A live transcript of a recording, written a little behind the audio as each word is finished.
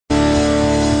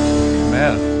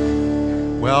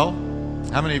Amen. Well,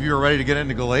 how many of you are ready to get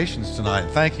into Galatians tonight?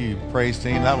 Thank you, praise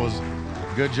team. That was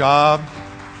a good job.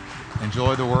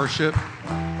 Enjoy the worship.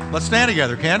 Let's stand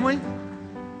together, can we?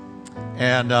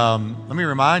 And let me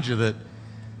remind you that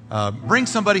bring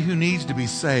somebody who needs to be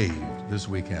saved this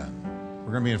weekend.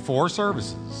 We're going to be in 4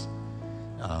 services.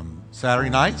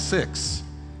 Saturday night, 6.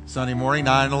 Sunday morning,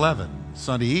 9 and 11.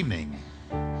 Sunday evening,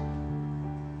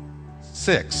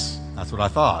 6. That's what I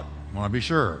thought. I want to be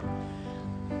sure.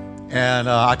 And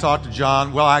I talked to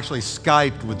John. Well, I actually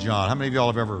Skyped with John. How many of y'all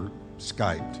have ever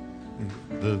Skyped?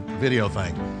 The video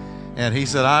thing. And he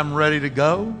said, I'm ready to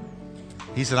go.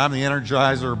 He said, I'm the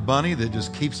Energizer bunny that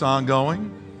just keeps on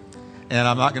going. And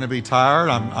I'm not going to be tired.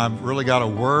 I've really got a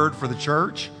word for the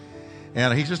church.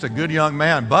 And he's just a good young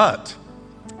man. But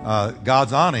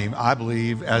God's on him, I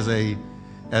believe, as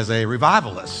a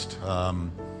revivalist.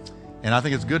 And I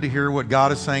think it's good to hear what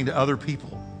God is saying to other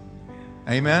people.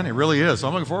 Amen. It really is. So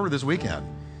I'm looking forward to this weekend.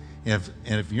 And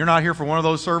if you're not here for one of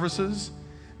those services,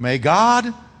 may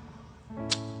God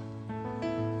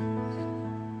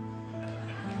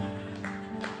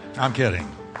I'm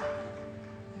kidding.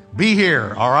 Be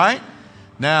here, all right?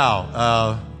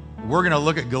 Now, we're going to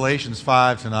look at Galatians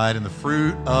 5 tonight and the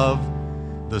fruit of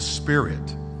the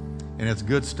Spirit. And it's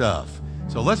good stuff.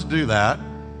 So let's do that.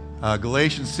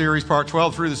 Galatians series, part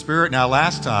 12, through the Spirit. Now,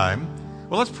 last time,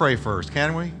 well, let's pray first,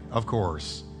 can we? Of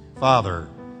course. Father,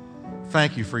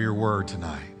 thank you for your word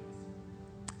tonight.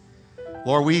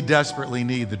 Lord, we desperately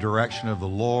need the direction of the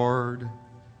Lord.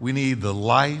 We need the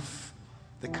life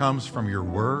that comes from your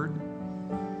word.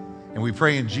 And we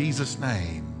pray in Jesus'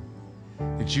 name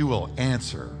that you will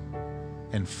answer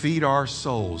and feed our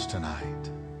souls tonight.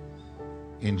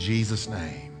 In Jesus'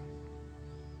 name.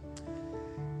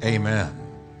 Amen.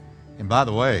 And by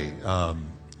the way,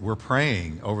 we're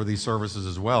praying over these services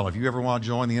as well. If you ever want to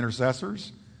join the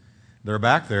intercessors, they're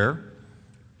back there.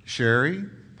 Sherry,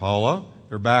 Paula,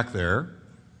 they're back there.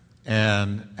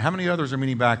 And how many others are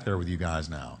meeting back there with you guys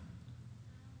now?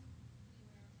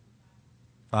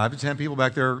 5 to 10 people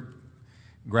back there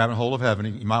grabbing hold of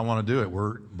heaven. You might want to do it.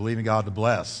 We're believing God to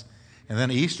bless. And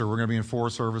then Easter, we're going to be in 4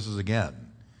 services again.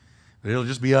 But it'll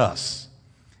just be us.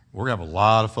 We're going to have a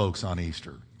lot of folks on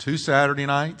Easter. 2 Saturday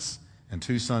nights and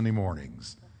 2 Sunday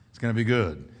mornings. It's going to be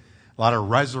good. A lot of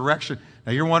resurrection.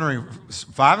 Now you're wondering,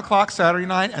 5 o'clock Saturday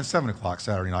night and 7 o'clock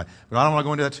Saturday night. But I don't want to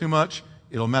go into that too much.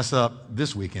 It'll mess up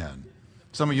this weekend.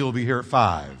 Some of you will be here at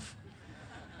 5.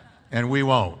 And we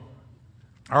won't.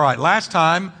 All right, last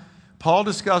time, Paul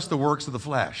discussed the works of the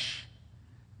flesh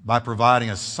by providing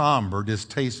a somber,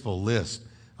 distasteful list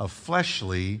of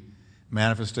fleshly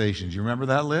manifestations. You remember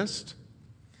that list?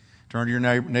 Turn to your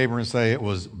neighbor and say it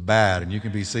was bad, and you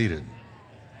can be seated.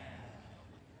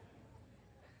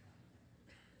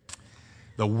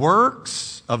 The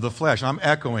works of the flesh. I'm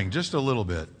echoing just a little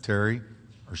bit, Terry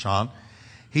or Sean.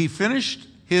 He finished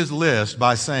his list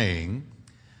by saying,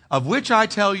 of which I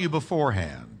tell you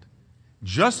beforehand,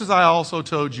 just as I also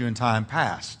told you in time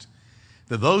past,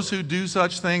 that those who do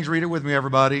such things, read it with me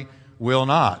everybody, will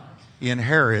not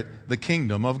inherit the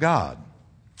kingdom of God.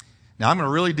 Now I'm going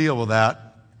to really deal with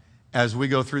that as we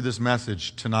go through this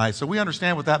message tonight so we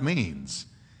understand what that means.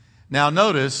 Now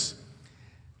notice,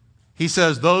 he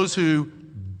says those who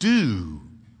do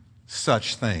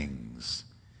such things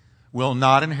will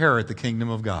not inherit the kingdom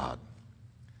of God.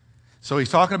 So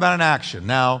he's talking about an action.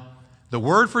 Now, the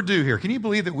word for do here, can you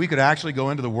believe that we could actually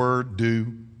go into the word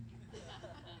do?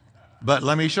 But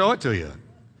let me show it to you.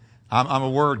 I'm a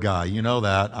word guy, you know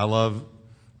that. I love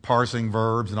parsing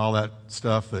verbs and all that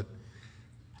stuff that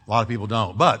a lot of people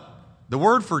don't. But the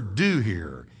word for do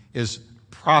here is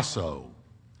praso,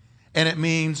 and it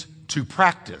means to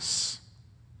practice.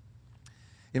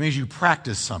 It means you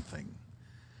practice something.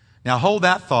 Now hold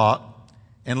that thought,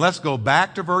 and let's go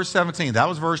back to verse 17. That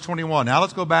was verse 21. Now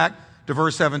let's go back to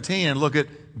verse 17 and look at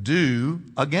do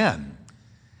again.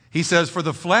 He says, for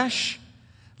the flesh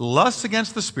lusts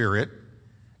against the spirit,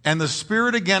 and the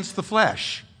spirit against the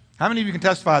flesh. How many of you can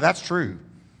testify that's true?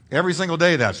 Every single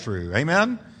day that's true.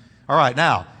 Amen? All right,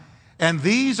 now, and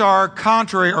these are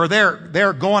contrary, or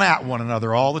they're going at one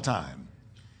another all the time,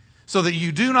 so that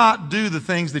you do not do the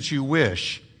things that you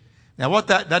wish. Now, what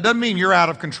that doesn't mean you're out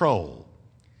of control.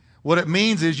 What it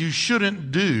means is you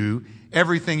shouldn't do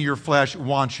everything your flesh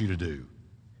wants you to do.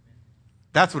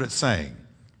 That's what it's saying.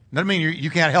 It doesn't mean you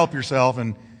can't help yourself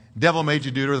and the devil made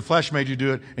you do it or the flesh made you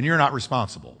do it and you're not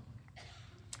responsible.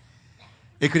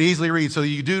 It could easily read, so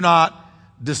you do not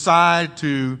decide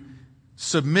to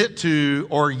submit to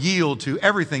or yield to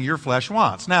everything your flesh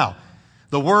wants. Now,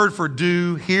 the word for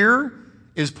do here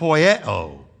is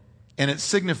poieo, and it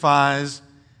signifies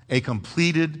a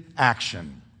completed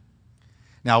action.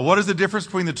 Now, what is the difference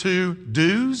between the two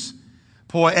do's?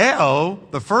 Poieo,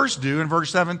 the first do in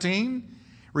verse 17,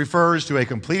 refers to a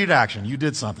completed action. You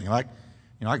did something. Like,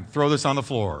 I can throw this on the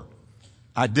floor.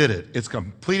 I did it. It's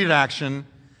completed action.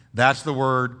 That's the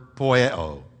word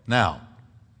poieo. Now,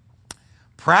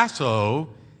 prasso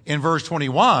in verse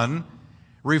 21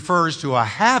 refers to a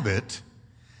habit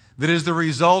that is the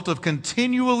result of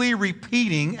continually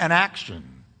repeating an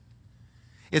action.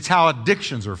 It's how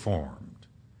addictions are formed.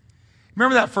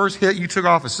 Remember that first hit you took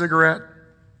off a cigarette?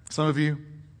 Some of you?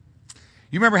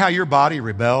 You remember how your body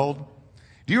rebelled?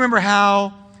 Do you remember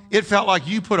how it felt like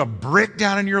you put a brick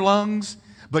down in your lungs,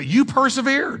 but you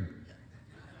persevered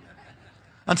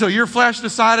until your flesh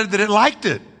decided that it liked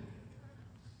it?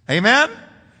 Amen?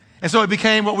 And so it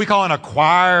became what we call an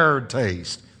acquired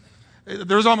taste.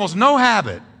 There's almost no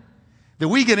habit that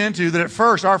we get into that at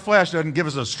first our flesh doesn't give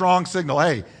us a strong signal,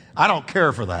 hey, I don't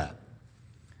care for that.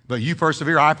 But you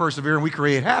persevere, I persevere, and we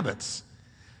create habits.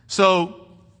 So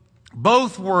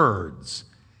both words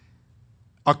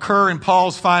occur in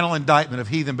Paul's final indictment of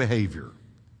heathen behavior.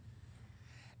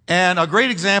 And a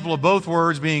great example of both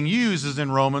words being used is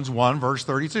in Romans 1, verse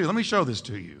 32. Let me show this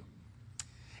to you.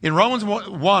 In Romans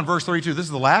 1, verse 32, this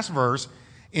is the last verse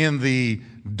in the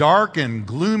dark and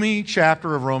gloomy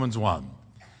chapter of Romans 1.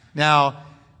 Now,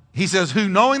 he says, who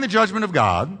knowing the judgment of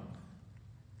God,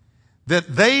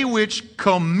 that they which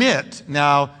commit,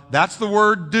 now that's the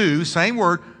word do, same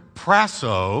word,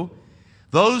 prasso,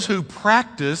 those who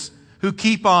practice, who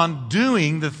keep on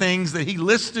doing the things that he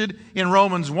listed in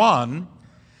Romans 1,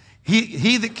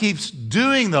 he that keeps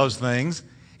doing those things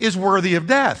is worthy of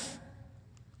death.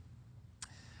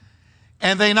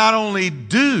 And they not only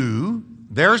do,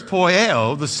 there's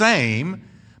poieo, the same,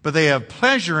 but they have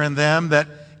pleasure in them that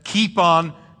keep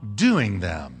on doing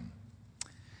them.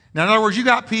 Now, in other words, you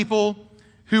got people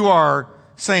who are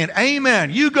saying,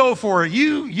 amen, you go for it.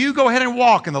 You go ahead and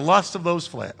walk in the lust of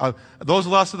those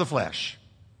lusts of the flesh.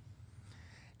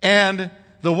 And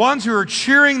the ones who are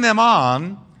cheering them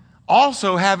on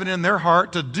also have it in their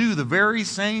heart to do the very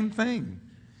same thing.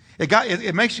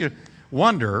 It makes you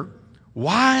wonder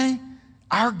why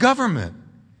our government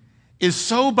is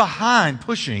so behind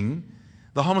pushing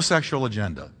the homosexual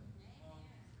agenda.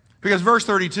 Because verse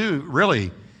 32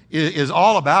 really is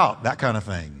all about that kind of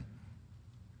thing.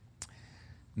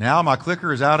 Now my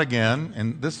clicker is out again,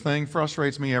 and this thing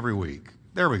frustrates me every week.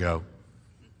 There we go.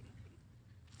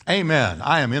 Amen.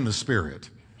 I am in the Spirit.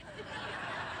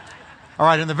 All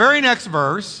right, in the very next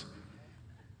verse,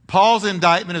 Paul's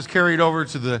indictment is carried over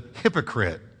to the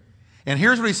hypocrite. And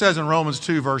here's what he says in Romans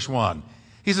 2, verse 1.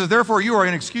 He says, therefore you are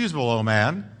inexcusable, O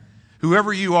man,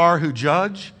 whoever you are who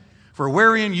judge, for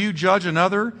wherein you judge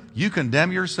another, you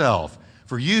condemn yourself.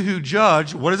 For you who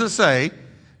judge, what does it say?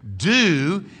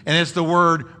 Do, and it's the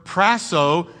word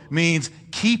prasso, means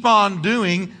keep on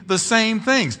doing the same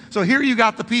things. So here you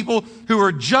got the people who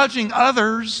are judging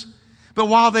others, but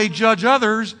while they judge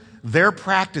others, they're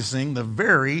practicing the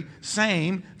very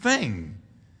same thing.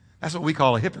 That's what we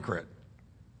call a hypocrite.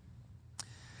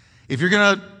 If you're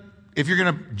going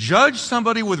to judge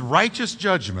somebody with righteous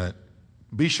judgment,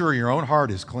 be sure your own heart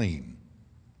is clean.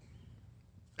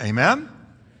 Amen?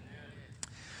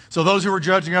 So those who are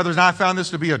judging others, and I found this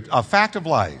to be a fact of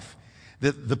life,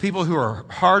 that the people who are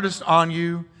hardest on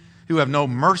you, who have no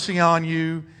mercy on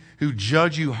you, who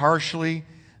judge you harshly,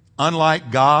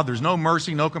 unlike God, there's no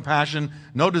mercy, no compassion,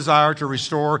 no desire to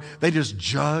restore. They just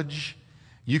judge.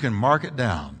 You can mark it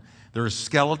down. There are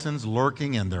skeletons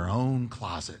lurking in their own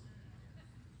closet.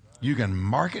 You can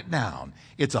mark it down.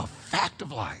 It's a fact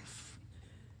of life.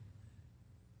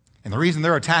 And the reason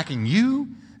they're attacking you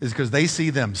is because they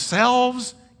see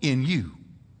themselves in you.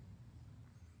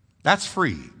 That's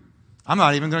free. I'm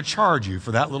not even going to charge you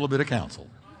for that little bit of counsel.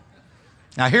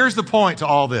 Now, here's the point to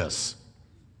all this.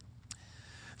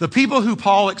 The people who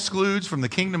Paul excludes from the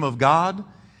kingdom of God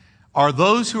are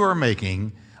those who are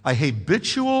making a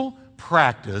habitual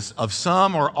practice of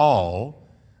some or all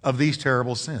of these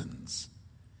terrible sins.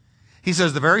 He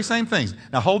says the very same things.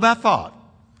 Now, hold that thought.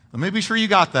 Let me be sure you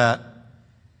got that.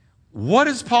 What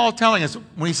is Paul telling us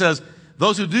when he says,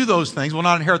 those who do those things will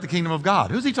not inherit the kingdom of God?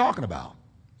 Who's he talking about?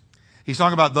 He's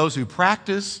talking about those who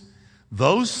practice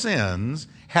those sins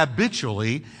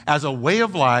habitually as a way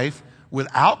of life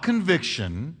without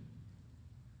conviction.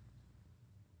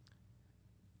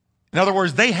 In other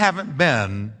words, they haven't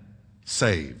been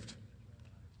saved.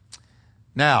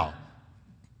 Now,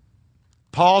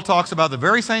 Paul talks about the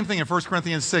very same thing in 1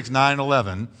 Corinthians 6, 9, and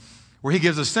 11, where he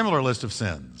gives a similar list of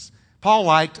sins. Paul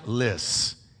liked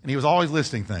lists, and he was always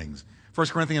listing things. 1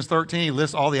 Corinthians 13, he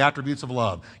lists all the attributes of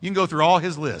love. You can go through all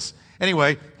his lists.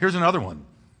 Anyway, here's another one.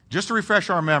 Just to refresh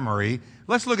our memory,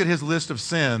 let's look at his list of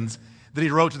sins that he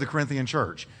wrote to the Corinthian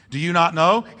church. Do you not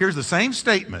know? Here's the same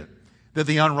statement, that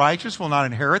the unrighteous will not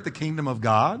inherit the kingdom of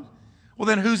God. Well,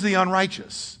 then who's the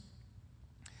unrighteous?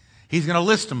 He's going to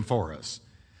list them for us.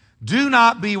 Do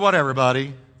not be what,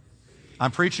 everybody?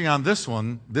 I'm preaching on this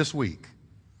one this week,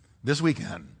 this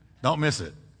weekend. Don't miss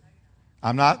it.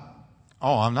 I'm not.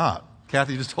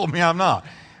 Kathy just told me I'm not.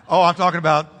 Oh, I'm talking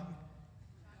about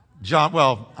John.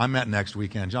 Well, I meant next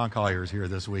weekend. John Collier's here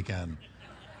this weekend.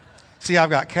 See, I've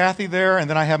got Kathy there, and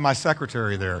then I have my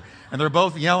secretary there, and they're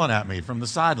both yelling at me from the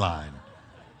sideline.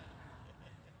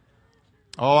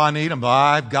 Oh, I need them, but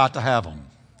I've got to have them.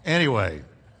 Anyway,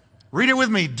 read it with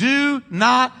me. Do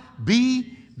not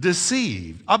be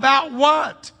deceived. About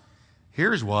what?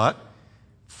 Here's what.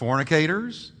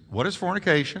 Fornicators. What is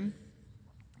fornication?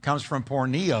 It comes from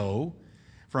porneo,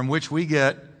 from which we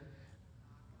get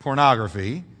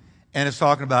pornography. And it's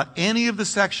talking about any of the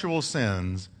sexual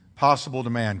sins possible to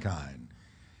mankind.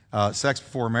 Sex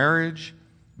before marriage,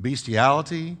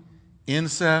 bestiality,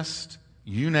 incest,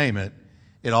 you name it.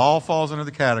 It all falls under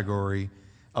the category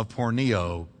of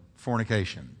porneo,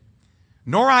 fornication.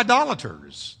 Nor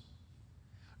idolaters,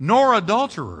 nor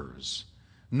adulterers,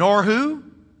 nor who?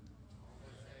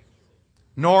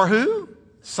 Nor who?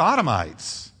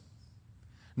 Sodomites.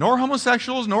 Nor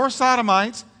homosexuals, nor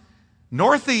sodomites,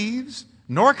 nor thieves,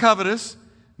 nor covetous,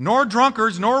 nor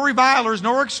drunkards, nor revilers,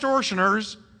 nor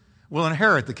extortioners will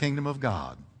inherit the kingdom of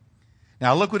God.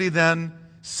 Now look what he then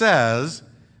says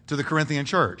to the Corinthian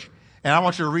church. And I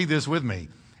want you to read this with me.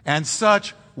 And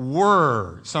such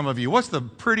were some of you. What's the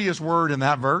prettiest word in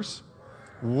that verse?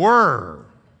 Were.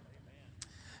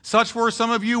 Such were some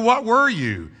of you. What were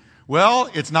you? Well,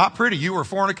 it's not pretty. You were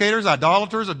fornicators,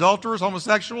 idolaters, adulterers,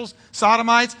 homosexuals,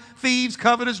 sodomites, thieves,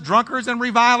 covetous, drunkards, and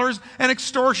revilers, and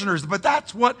extortioners. But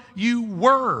that's what you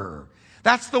were.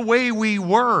 That's the way we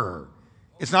were.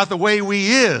 It's not the way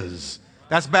we is.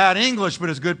 That's bad English, but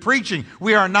it's good preaching.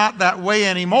 We are not that way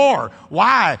anymore.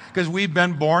 Why? Because we've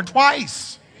been born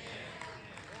twice.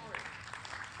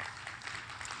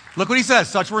 Look what he says.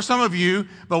 Such were some of you,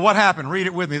 but what happened? Read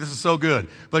it with me. This is so good.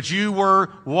 But you were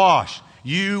washed.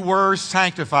 You were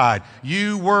sanctified.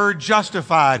 You were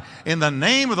justified in the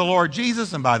name of the Lord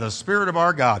Jesus and by the Spirit of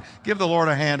our God. Give the Lord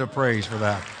a hand of praise for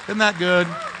that. Isn't that good?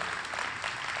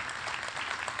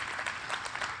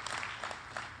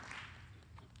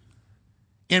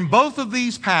 In both of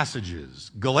these passages,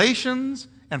 Galatians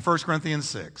and 1 Corinthians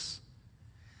 6,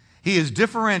 he is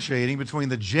differentiating between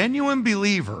the genuine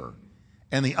believer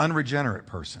and the unregenerate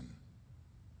person.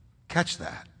 Catch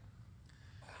that.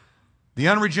 The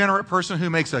unregenerate person who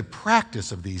makes a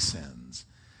practice of these sins.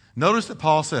 Notice that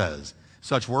Paul says,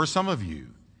 such were some of you.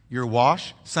 You're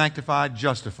washed, sanctified,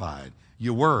 justified.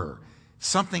 You were.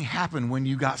 Something happened when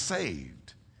you got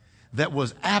saved that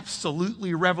was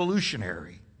absolutely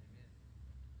revolutionary.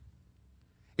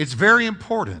 It's very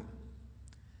important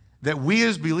that we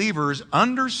as believers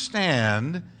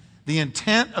understand the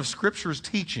intent of Scripture's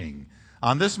teaching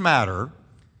on this matter,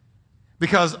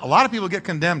 because a lot of people get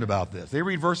condemned about this. They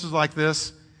read verses like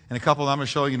this, and a couple I'm going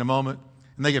to show you in a moment,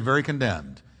 and they get very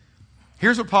condemned.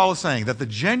 Here's what Paul is saying, that the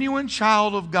genuine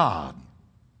child of God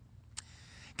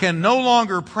can no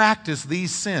longer practice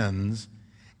these sins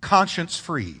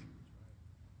conscience-free,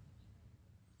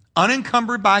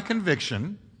 unencumbered by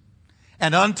conviction,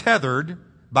 and untethered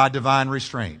by divine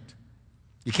restraint.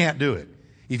 You can't do it.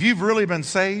 If you've really been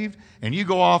saved and you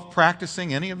go off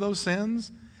practicing any of those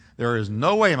sins, there is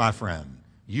no way, my friend,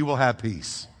 you will have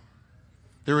peace.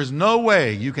 There is no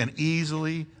way you can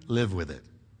easily live with it.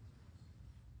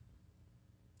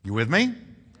 You with me?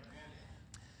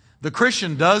 The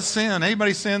Christian does sin.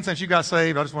 Anybody sin since you got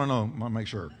saved? I just want to know. I want to make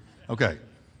sure. Okay.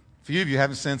 A few of you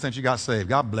haven't sinned since you got saved.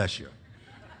 God bless you.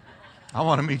 I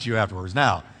want to meet you afterwards.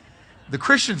 Now, the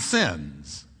Christian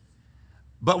sins.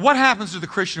 But what happens to the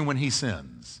Christian when he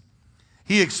sins?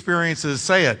 He experiences,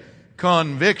 say it,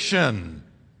 conviction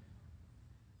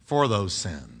for those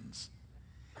sins.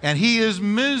 And he is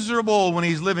miserable when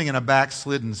he's living in a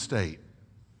backslidden state.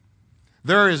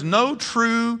 There is no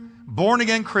true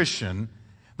born-again Christian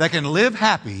that can live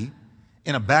happy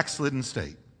in a backslidden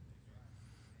state.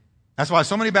 That's why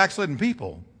so many backslidden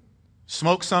people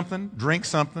smoke something, drink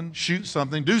something, shoot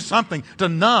something, do something to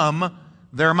numb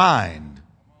their mind,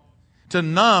 to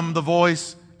numb the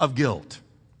voice of guilt.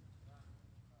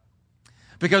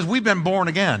 Because we've been born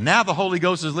again. Now the Holy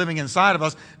Ghost is living inside of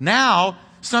us. Now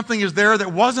something is there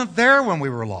that wasn't there when we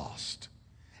were lost.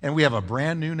 And we have a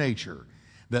brand new nature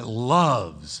that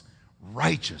loves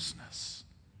righteousness.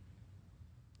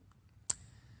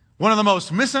 One of the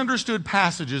most misunderstood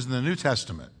passages in the New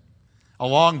Testament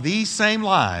along these same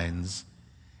lines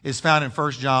is found in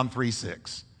 1 John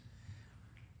 3:6.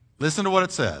 Listen to what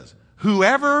it says.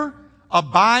 Whoever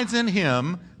abides in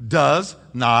him does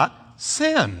not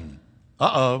sin.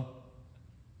 Uh-oh.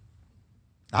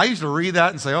 I used to read that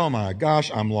and say, oh my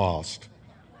gosh, I'm lost.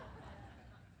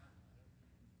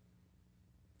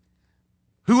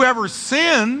 Whoever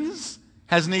sins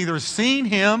has neither seen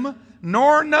him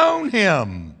nor known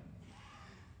him.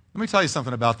 Let me tell you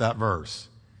something about that verse.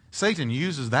 Satan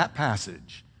uses that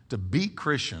passage to beat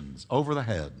Christians over the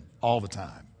head all the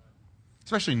time,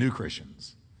 especially new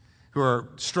Christians who are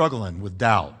struggling with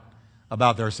doubt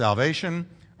about their salvation.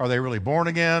 Are they really born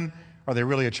again? Are they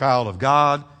really a child of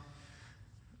God?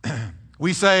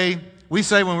 We say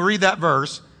when we read that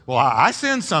verse, well, I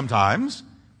sin sometimes.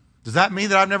 Does that mean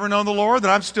that I've never known the Lord,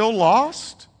 that I'm still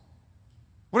lost?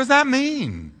 What does that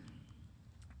mean?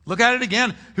 Look at it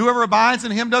again. Whoever abides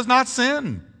in him does not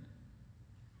sin.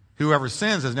 Whoever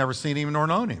sins has never seen him nor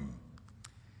known him.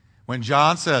 When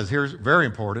John says, here's very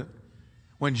important,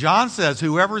 when John says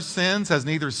whoever sins has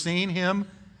neither seen him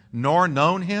nor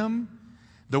known him,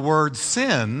 the word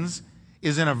sins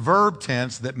is in a verb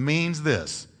tense that means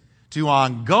this: to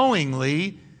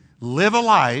ongoingly live a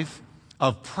life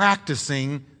of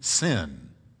practicing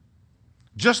sin,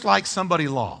 just like somebody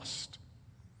lost.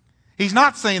 He's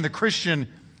not saying the Christian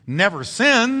never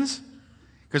sins,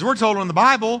 because we're told in the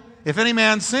Bible, if any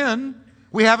man sin,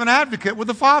 we have an advocate with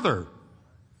the Father,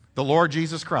 the Lord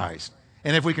Jesus Christ.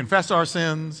 And if we confess our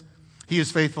sins, he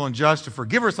is faithful and just to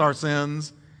forgive us our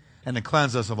sins and to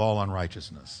cleanse us of all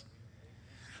unrighteousness.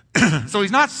 So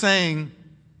he's not saying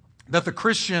that the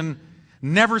Christian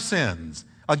never sins.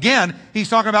 Again, he's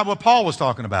talking about what Paul was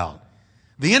talking about.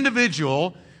 The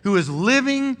individual who is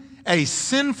living a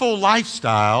sinful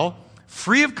lifestyle,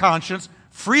 free of conscience,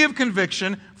 free of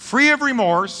conviction, free of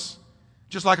remorse,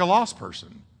 just like a lost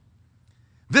person.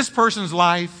 This person's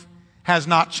life has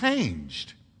not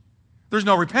changed. There's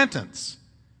no repentance.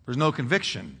 There's no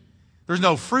conviction. There's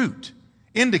no fruit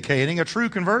indicating a true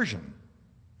conversion.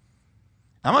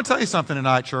 I'm going to tell you something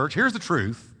tonight, church. Here's the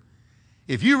truth.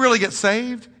 If you really get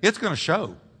saved, it's going to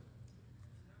show.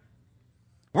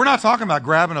 We're not talking about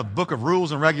grabbing a book of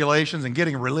rules and regulations and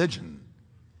getting a religion.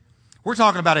 We're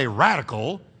talking about a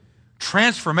radical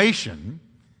transformation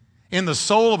in the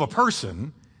soul of a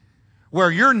person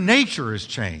where your nature is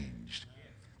changed.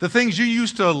 The things you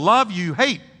used to love, you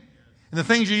hate. And the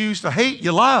things you used to hate,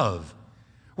 you love.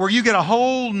 Where you get a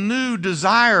whole new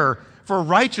desire for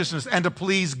righteousness and to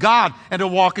please God and to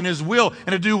walk in his will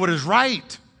and to do what is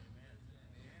right.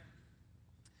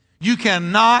 You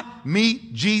cannot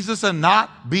meet Jesus and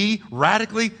not be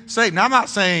radically saved. Now, I'm not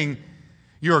saying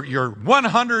you're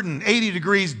 180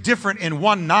 degrees different in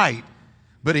one night,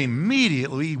 but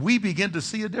immediately we begin to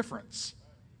see a difference.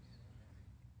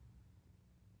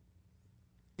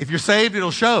 If you're saved, it'll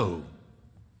show.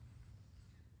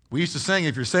 We used to sing,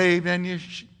 if you're saved and you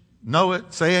know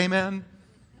it, say amen.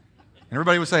 And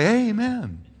everybody would say,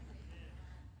 amen.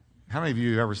 How many of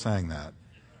you ever sang that?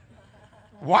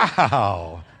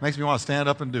 Wow. Makes me want to stand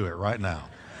up and do it right now.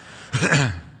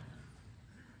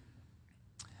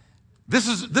 This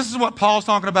is what Paul's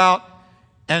talking about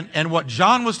and what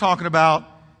John was talking about.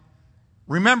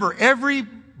 Remember, every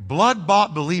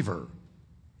blood-bought believer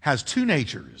has two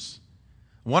natures.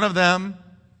 One of them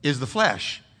is the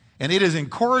flesh, and it is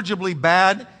incorrigibly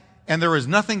bad, and there is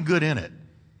nothing good in it.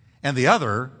 And the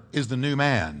other is the new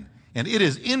man, and it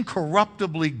is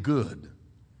incorruptibly good.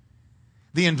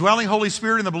 The indwelling Holy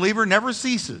Spirit in the believer never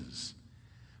ceases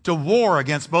to war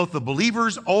against both the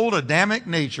believer's old Adamic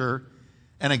nature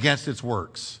and against its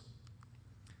works.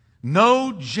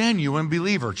 No genuine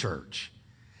believer, church,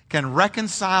 can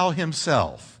reconcile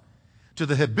himself to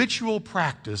the habitual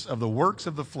practice of the works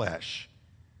of the flesh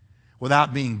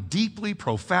without being deeply,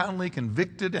 profoundly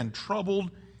convicted and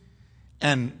troubled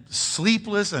and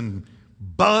sleepless and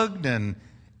bugged and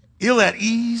ill at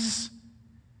ease.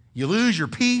 You lose your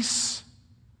peace.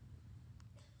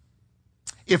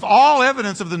 If all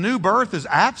evidence of the new birth is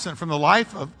absent from the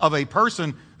life of a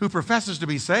person who professes to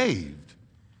be saved,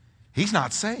 he's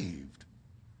not saved.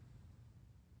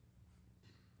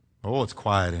 Oh, it's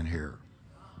quiet in here.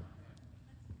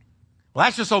 Well,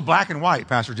 that's just so black and white,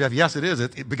 Pastor Jeff. Yes, it is,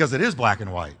 because it is black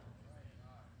and white.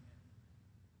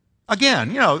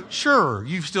 Again, sure,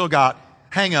 you've still got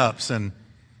hang-ups and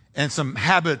some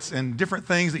habits and different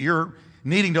things that you're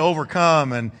needing to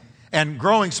overcome, and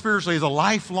growing spiritually is a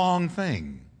lifelong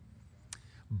thing.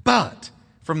 But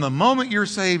from the moment you're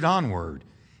saved onward,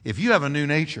 if you have a new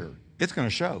nature, it's going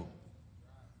to show.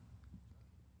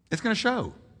 It's going to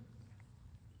show.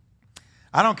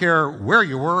 I don't care where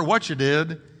you were, what you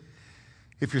did.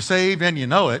 If you're saved and you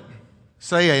know it,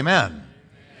 say amen.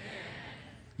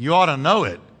 You ought to know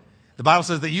it. The Bible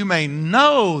says that you may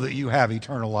know that you have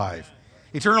eternal life.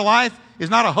 Eternal life is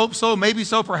not a hope so, maybe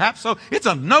so, perhaps so. It's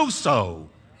a no-so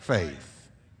faith.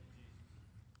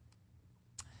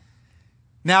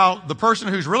 Now, the person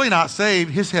who's really not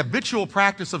saved, his habitual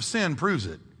practice of sin proves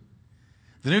it.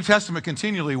 The New Testament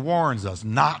continually warns us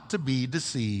not to be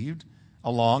deceived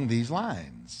along these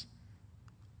lines.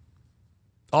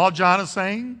 All John is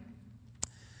saying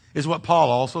is what Paul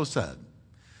also said.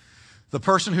 The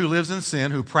person who lives in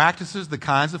sin, who practices the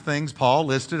kinds of things Paul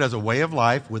listed as a way of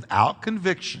life without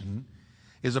conviction,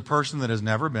 is a person that has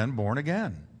never been born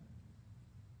again.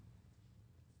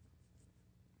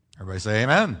 Everybody say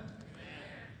amen. Amen.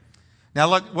 Now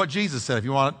look what Jesus said. If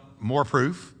you want more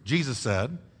proof, Jesus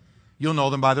said, you'll know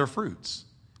them by their fruits.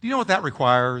 Do you know what that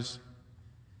requires?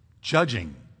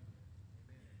 Judging.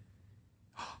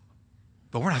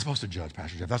 But we're not supposed to judge,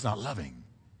 Pastor Jeff. That's not loving.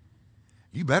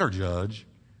 You better judge,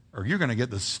 or you're going to get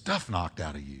the stuff knocked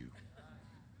out of you.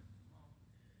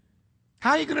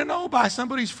 How are you going to know by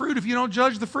somebody's fruit if you don't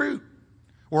judge the fruit?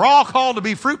 We're all called to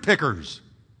be fruit pickers.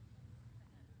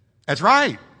 That's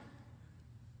right.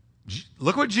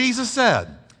 Look what Jesus said.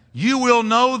 You will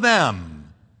know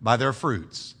them by their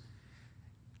fruits.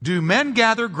 Do men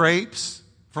gather grapes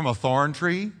from a thorn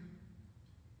tree?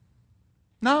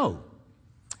 No.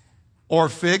 Or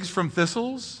figs from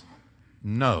thistles?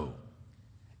 No.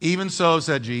 Even so,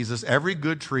 said Jesus, every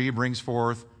good tree brings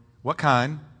forth what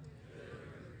kind?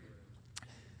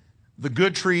 The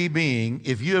good tree being,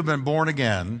 if you have been born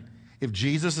again, if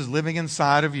Jesus is living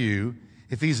inside of you,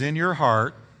 if he's in your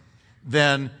heart,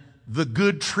 then the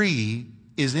good tree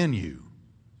is in you.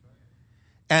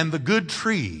 And the good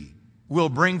tree will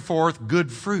bring forth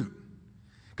good fruit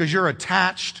because you're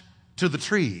attached to the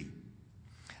tree.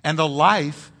 And the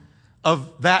life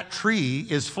of that tree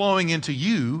is flowing into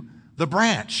you, the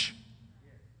branch.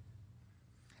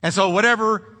 And so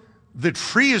whatever the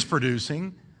tree is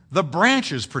producing, the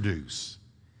branches produce.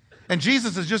 And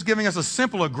Jesus is just giving us a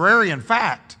simple agrarian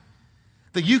fact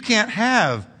that you can't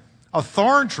have a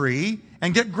thorn tree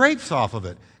and get grapes off of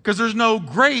it because there's no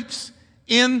grapes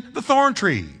in the thorn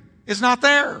tree. It's not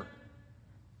there.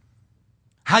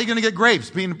 How are you going to get grapes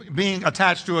being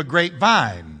attached to a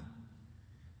grapevine?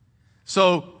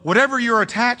 So whatever you're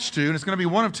attached to, and it's going to be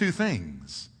one of two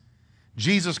things,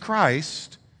 Jesus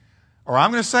Christ, or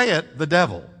I'm going to say it, the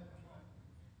devil.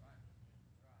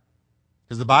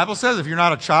 Because the Bible says if you're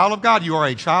not a child of God, you are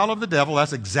a child of the devil.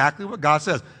 That's exactly what God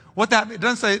says. It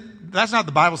doesn't say, that's not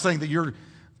the Bible saying that you're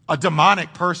a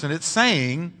demonic person. It's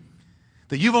saying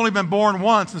that you've only been born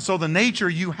once, and so the nature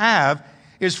you have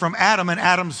is from Adam and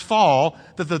Adam's fall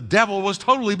that the devil was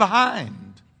totally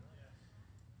behind.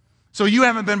 So you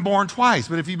haven't been born twice,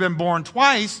 but if you've been born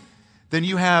twice, then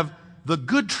you have the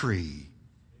good tree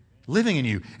living in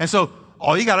you. And so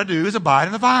all you got to do is abide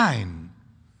in the vine.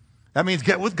 That means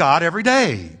get with God every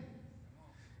day.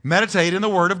 Meditate in the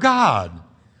Word of God.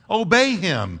 Obey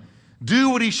Him. Do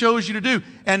what He shows you to do.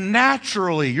 And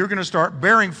naturally, you're going to start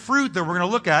bearing fruit that we're going to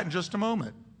look at in just a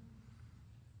moment.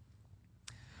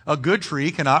 A good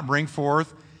tree cannot bring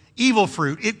forth evil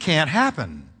fruit. It can't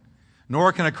happen.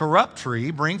 Nor can a corrupt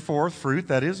tree bring forth fruit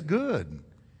that is good.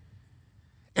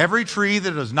 Every tree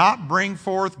that does not bring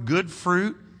forth good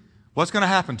fruit, what's going to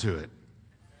happen to it?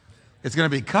 It's going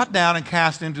to be cut down and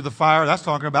cast into the fire. That's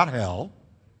talking about hell.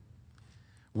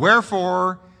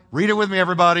 Wherefore, read it with me,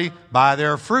 everybody, by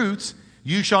their fruits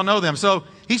you shall know them. So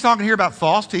he's talking here about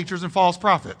false teachers and false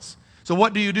prophets. So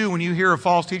what do you do when you hear a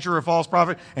false teacher or a false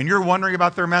prophet and you're wondering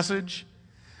about their message?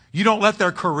 You don't let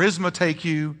their charisma take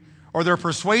you or their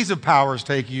persuasive powers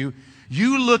take you.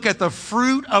 You look at the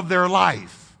fruit of their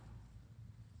life.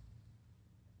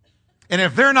 And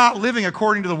if they're not living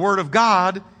according to the Word of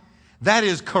God, that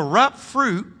is corrupt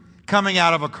fruit coming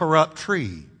out of a corrupt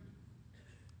tree.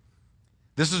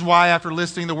 This is why after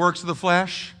listing the works of the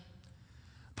flesh,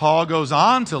 Paul goes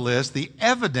on to list the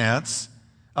evidence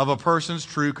of a person's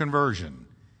true conversion.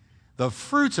 The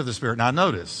fruits of the Spirit. Now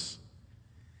notice,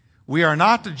 we are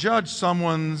not to judge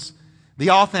the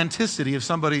authenticity of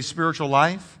somebody's spiritual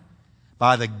life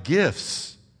by the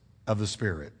gifts of the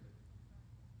Spirit.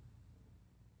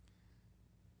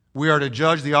 We are to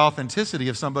judge the authenticity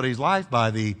of somebody's life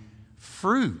by the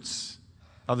fruits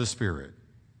of the Spirit.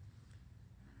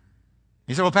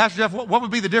 He said, well, Pastor Jeff, what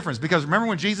would be the difference? Because remember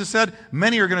when Jesus said,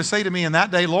 many are going to say to me in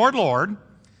that day, Lord, Lord,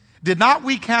 did not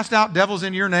we cast out devils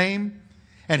in your name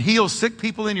and heal sick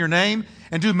people in your name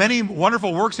and do many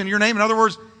wonderful works in your name? In other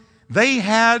words, they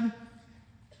had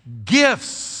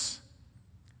gifts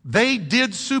They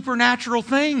did supernatural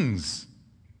things.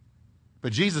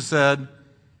 But Jesus said,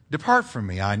 depart from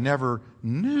me, I never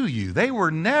knew you. They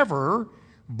were never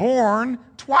born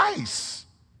twice.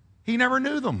 He never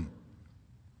knew them.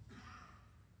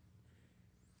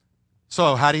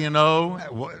 So how do you know?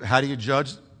 How do you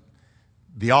judge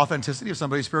the authenticity of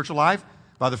somebody's spiritual life?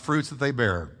 By the fruits that they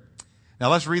bear.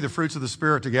 Now let's read the fruits of the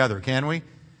Spirit together, can we?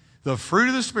 The fruit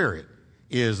of the Spirit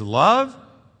is love,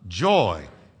 joy,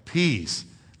 peace,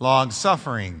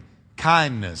 long-suffering,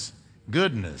 kindness,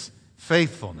 goodness,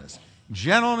 faithfulness,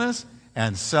 gentleness,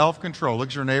 and self-control. Look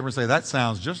at your neighbor and say, that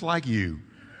sounds just like you.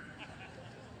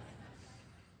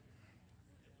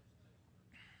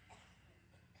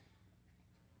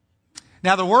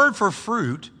 Now, the word for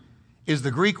fruit is the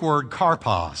Greek word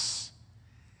karpos.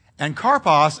 And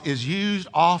karpos is used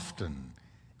often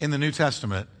in the New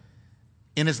Testament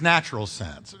in its natural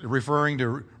sense, referring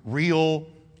to real,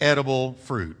 edible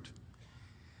fruit.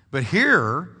 But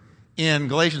here in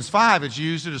Galatians 5, it's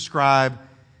used to describe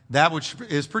that which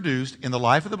is produced in the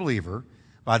life of the believer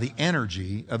by the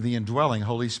energy of the indwelling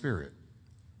Holy Spirit.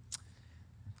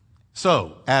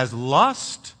 So, as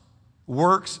lust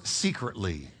works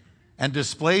secretly and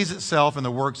displays itself in the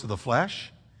works of the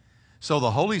flesh, so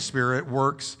the Holy Spirit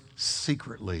works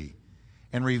secretly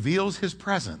and reveals his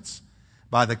presence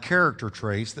by the character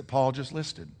traits that Paul just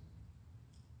listed.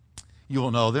 You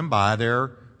will know them by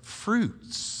their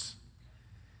fruits.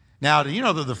 Now, do you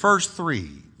know that the first three,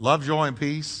 love, joy, and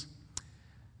peace,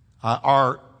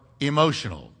 are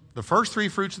emotional? The first three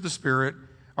fruits of the Spirit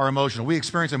are emotional. We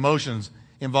experience emotions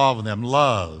involved in them.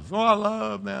 Love, oh, I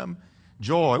love them.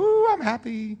 Joy, ooh, I'm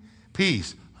happy.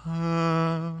 Peace, right?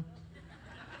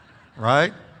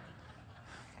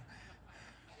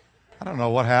 I don't know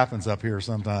what happens up here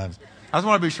sometimes. I just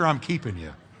want to be sure I'm keeping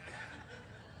you.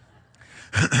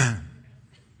 I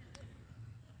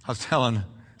was telling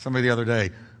somebody the other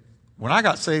day, when I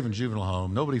got saved in juvenile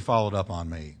home, nobody followed up on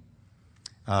me.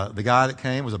 The guy that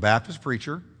came was a Baptist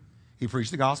preacher. He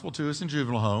preached the gospel to us in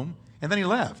juvenile home, and then he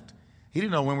left. He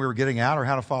didn't know when we were getting out or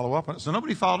how to follow up on it, so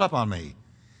nobody followed up on me.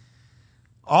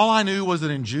 All I knew was that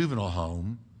in juvenile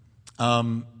home,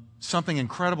 something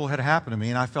incredible had happened to me,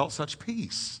 and I felt such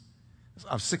peace.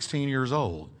 I was 16 years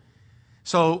old.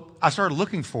 So I started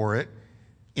looking for it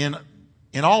in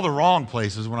all the wrong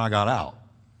places when I got out.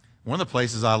 One of the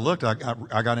places I looked, I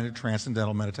got into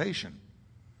transcendental meditation.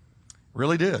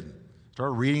 Really did.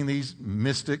 Started reading these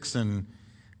mystics, and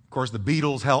of course the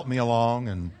Beatles helped me along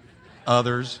and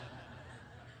others.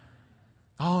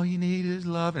 All you need is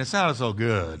love. And it sounded so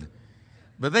good.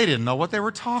 But they didn't know what they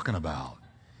were talking about.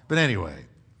 But anyway,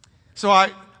 so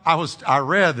I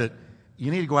read that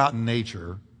you need to go out in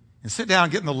nature and sit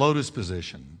down, get in the lotus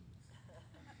position,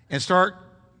 and start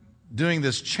doing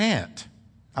this chant.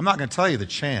 I'm not going to tell you the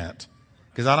chant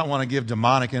because I don't want to give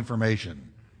demonic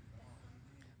information.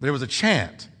 But it was a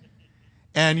chant.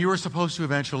 And you were supposed to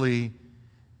eventually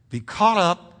be caught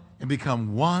up and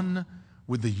become one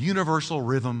with the universal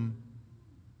rhythm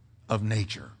of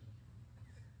nature.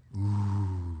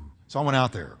 Ooh. So I went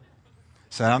out there,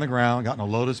 sat on the ground, got in a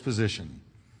lotus position,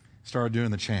 started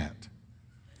doing the chant.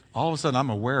 All of a sudden, I'm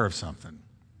aware of something.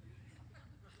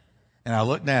 And I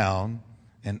look down,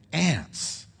 and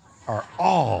ants are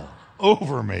all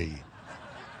over me,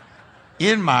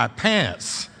 in my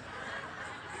pants.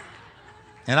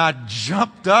 And I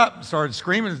jumped up, started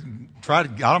screaming,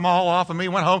 got them all off of me,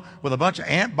 went home with a bunch of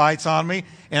ant bites on me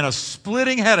and a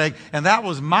splitting headache. And that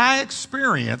was my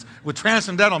experience with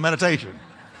transcendental meditation.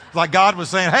 It's like God was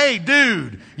saying, hey,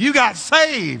 dude, you got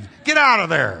saved. Get out of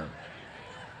there.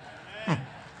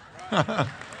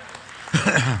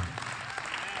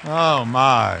 Oh,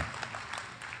 my.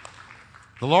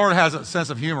 The Lord has a sense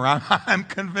of humor. I'm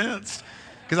convinced.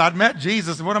 Because I'd met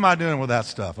Jesus. What am I doing with that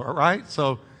stuff? All right?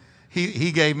 So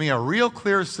he gave me a real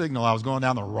clear signal I was going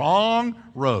down the wrong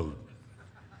road.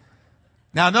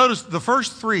 Now, notice the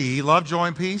first three, love, joy,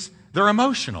 and peace, they're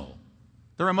emotional.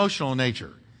 They're emotional in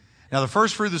nature. Now, the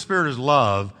first fruit of the Spirit is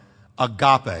love,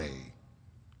 agape.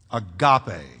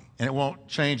 Agape. And it won't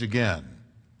change again.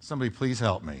 Somebody please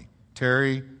help me.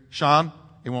 Terry, Sean,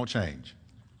 it won't change.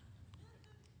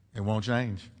 It won't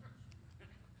change.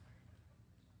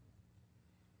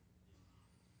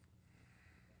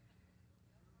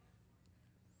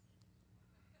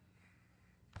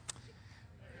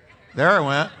 There it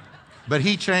went. But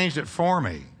he changed it for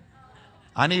me.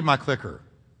 I need my clicker.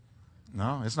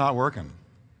 No, it's not working.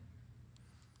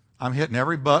 I'm hitting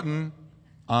every button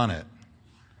on it.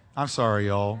 I'm sorry,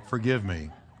 y'all. Forgive me.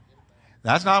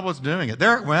 That's not what's doing it.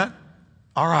 There it went.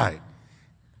 All right.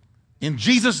 In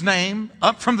Jesus' name,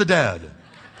 up from the dead.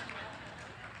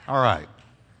 All right.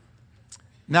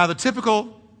 Now, the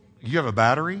typical, you have a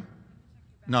battery?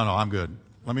 No, I'm good.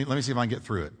 Let me see if I can get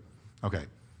through it. Okay.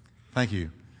 Thank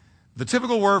you. The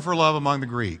typical word for love among the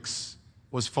Greeks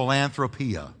was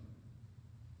philanthropia,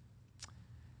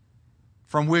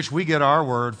 from which we get our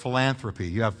word philanthropy.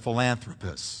 You have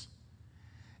philanthropists.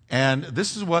 And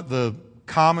this is what the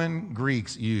common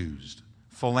Greeks used,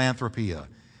 philanthropia.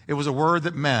 It was a word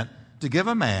that meant to give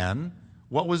a man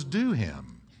what was due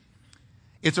him.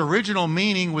 Its original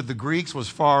meaning with the Greeks was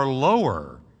far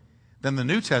lower than the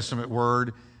New Testament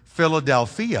word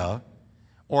Philadelphia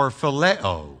or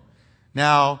phileo.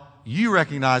 Now, you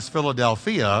recognize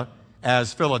Philadelphia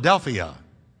as Philadelphia,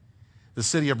 the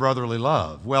city of brotherly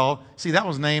love. Well, see, that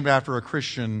was named after a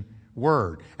Christian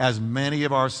word, as many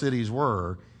of our cities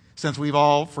were. Since we've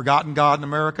all forgotten God in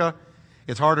America,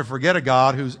 it's hard to forget a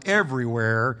God who's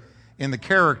everywhere in the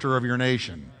character of your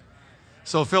nation.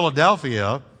 So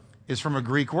Philadelphia is from a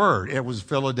Greek word. It was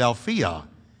Philadelphia,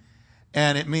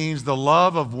 and it means the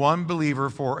love of one believer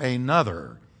for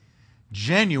another.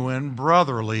 Genuine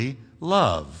brotherly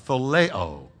love,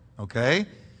 phileo, okay?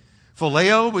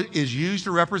 Phileo is used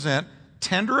to represent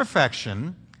tender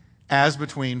affection as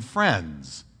between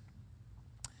friends.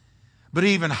 But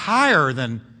even higher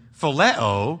than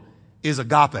phileo is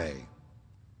agape.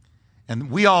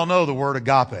 And we all know the word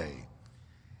agape.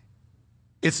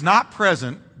 It's not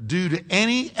present due to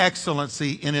any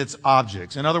excellency in its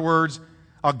objects. In other words,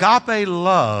 agape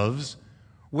loves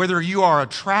whether you are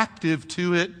attractive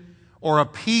to it or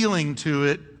appealing to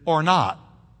it or not.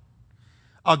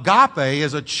 Agape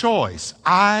is a choice.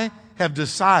 I have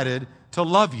decided to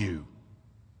love you.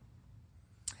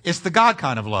 It's the God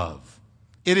kind of love.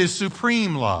 It is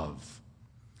supreme love.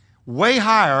 Way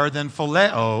higher than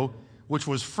phileo, which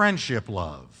was friendship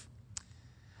love.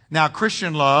 Now,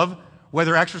 Christian love,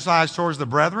 whether exercised towards the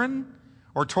brethren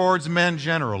or towards men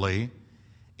generally,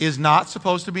 is not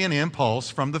supposed to be an impulse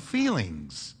from the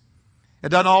feelings. It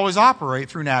doesn't always operate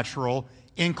through natural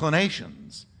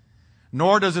inclinations.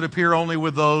 Nor does it appear only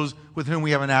with those with whom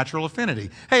we have a natural affinity.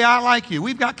 Hey, I like you.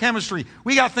 We've got chemistry.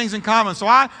 We got things in common, so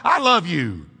I love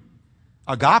you.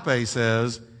 Agape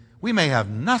says, we may have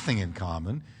nothing in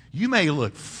common. You may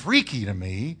look freaky to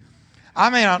me. I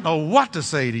may not know what to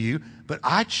say to you, but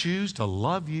I choose to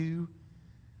love you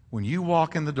when you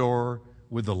walk in the door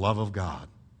with the love of God.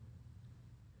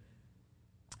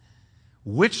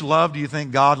 Which love do you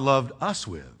think God loved us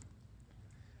with?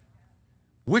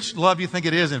 Which love do you think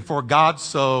it is? And for God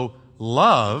so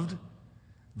loved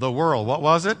the world. What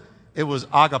was it? It was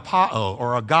agapao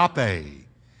or agape.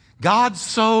 God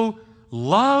so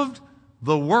loved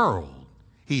the world,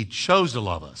 He chose to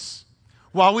love us.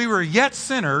 While we were yet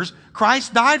sinners,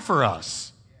 Christ died for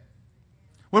us.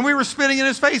 When we were spitting in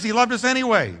His face, He loved us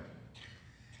anyway.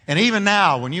 And even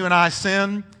now, when you and I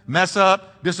sin, mess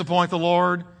up, disappoint the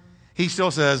Lord, He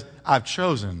still says, I've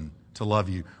chosen to love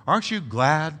you. Aren't you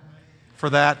glad for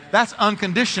that? That's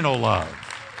unconditional love.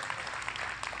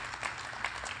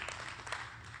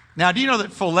 Now, do you know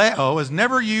that phileo is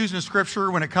never used in Scripture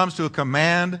when it comes to a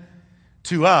command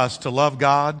to us to love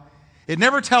God? It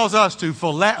never tells us to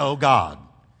phileo God.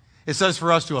 It says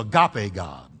for us to agape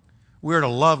God. We're to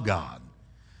love God.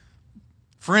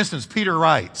 For instance, Peter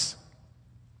writes,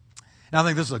 and I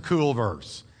think this is a cool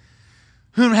verse,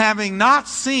 whom having not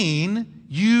seen,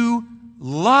 you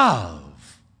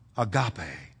love. Agape.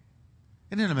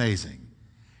 Isn't it amazing?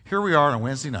 Here we are on a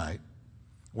Wednesday night.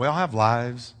 We all have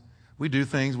lives. We do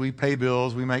things. We pay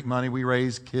bills. We make money. We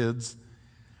raise kids.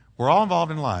 We're all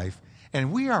involved in life.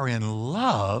 And we are in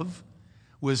love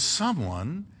with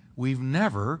someone we've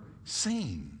never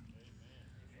seen.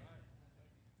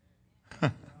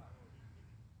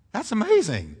 That's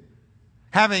amazing.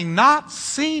 Having not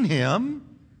seen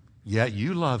Him, yet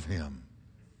you love Him.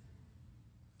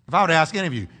 If I were to ask any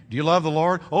of you, do you love the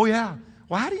Lord? Oh, yeah.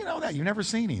 Well, how do you know that? You've never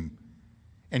seen Him.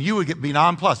 And you would be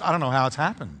nonplussed. I don't know how it's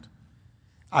happened.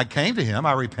 I came to Him.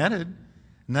 I repented.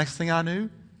 Next thing I knew,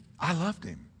 I loved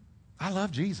Him. I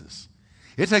love Jesus.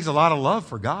 It takes a lot of love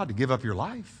for God to give up your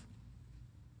life.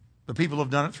 But people have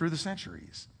done it through the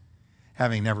centuries.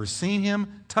 Having never seen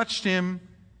Him, touched Him,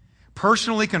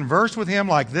 personally conversed with Him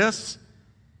like this,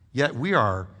 yet we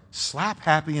are slap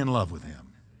happy in love with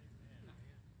Him.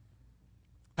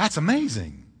 That's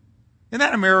amazing. Isn't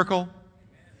that a miracle?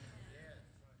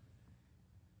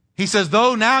 He says,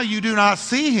 though now you do not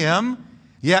see Him,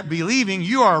 yet believing,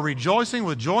 you are rejoicing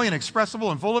with joy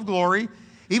inexpressible and full of glory.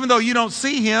 Even though you don't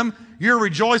see Him, you're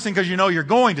rejoicing because you know you're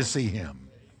going to see Him.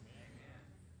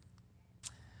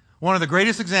 One of the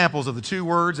greatest examples of the two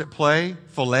words at play,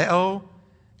 phileo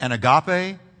and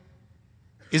agape,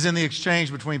 is in the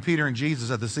exchange between Peter and Jesus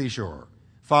at the seashore.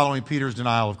 following Peter's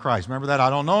denial of Christ. Remember that? I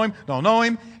don't know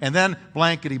him. And then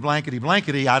blankety, blankety,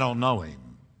 blankety, I don't know him.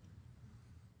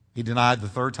 He denied the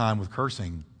third time with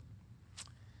cursing.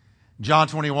 John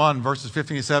 21, verses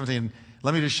 15 to 17,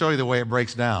 let me just show you the way it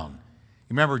breaks down.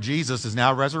 Remember, Jesus is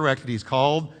now resurrected. He's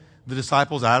called the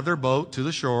disciples out of their boat to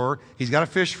the shore. He's got a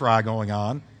fish fry going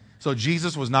on. So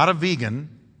Jesus was not a vegan.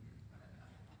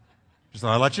 Just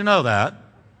thought I'd let you know that.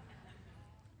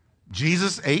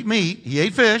 Jesus ate meat. He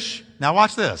ate fish. Now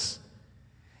watch this.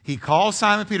 He calls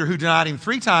Simon Peter, who denied him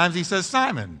 3 times. He says,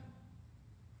 Simon,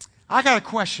 I got a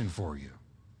question for you.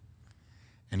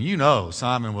 And you know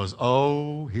Simon was,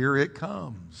 oh, here it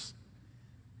comes.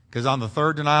 Because on the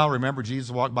third denial, remember,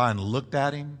 Jesus walked by and looked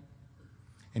at him.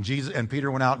 And Peter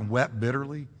went out and wept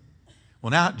bitterly. Well,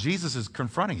 now Jesus is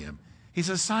confronting him. He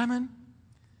says, Simon,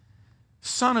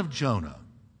 son of Jonah,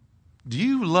 do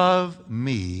you love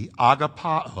me,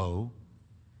 agapao,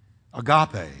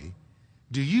 agape?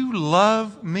 Do you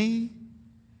love me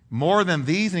more than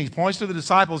these? And he points to the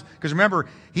disciples, because remember,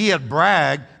 he had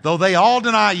bragged, though they all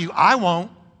deny you, I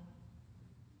won't.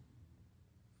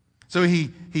 So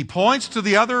he points to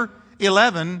the other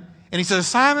 11, and he says,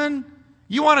 Simon,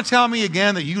 you want to tell me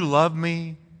again that you love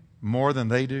me more than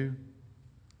they do?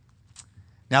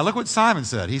 Now look what Simon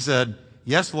said. He said,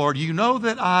 yes, Lord, you know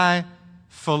that I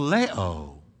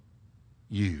phileo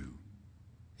you.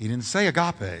 He didn't say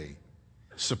agape,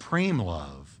 supreme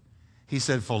love. He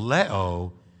said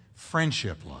phileo,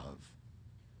 friendship love.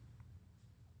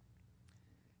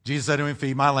 Jesus said to him,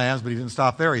 feed my lambs, but he didn't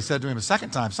stop there. He said to him a second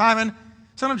time, Simon,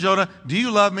 son of Jonah, do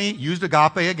you love me? Used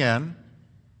agape again.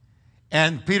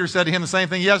 And Peter said to him the same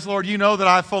thing. Yes, Lord, you know that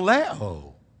I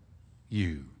phileo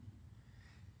you.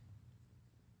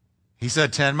 He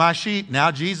said, tend my sheep.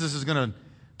 Now Jesus is going to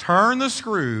turn the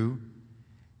screw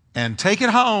and take it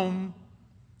home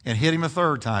and hit him a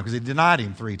third time because he denied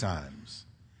him 3 times.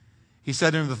 He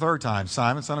said to him the third time,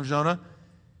 Simon, son of Jonah,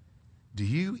 do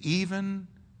you even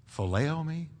phileo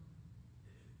me?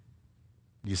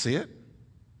 You see it?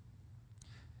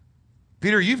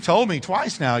 Peter, you've told me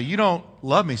twice now you don't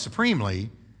love me supremely.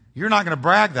 You're not going to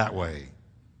brag that way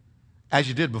as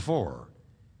you did before.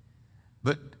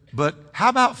 But how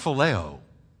about phileo?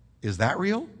 Is that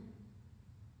real?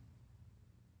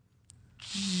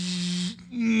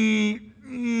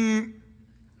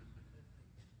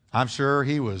 I'm sure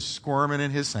he was squirming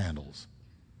in his sandals.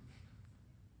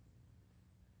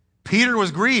 Peter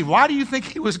was grieved. Why do you think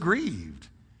he was grieved?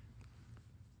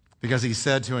 Because he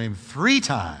said to him 3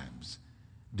 times,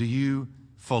 do you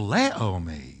phileo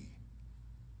me?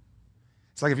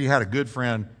 It's like if you had a good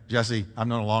friend, Jesse, I've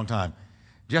known a long time.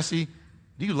 Jesse,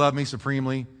 do you love me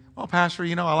supremely? Well, Pastor,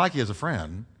 you know, I like you as a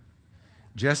friend.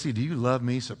 Jesse, do you love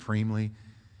me supremely?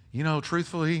 You know,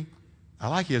 truthfully, I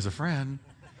like you as a friend.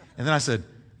 And then I said,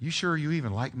 you sure you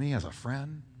even like me as a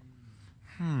friend?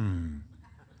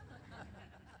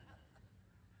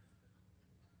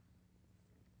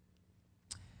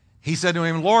 He said to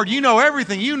him, Lord, you know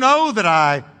everything. You know that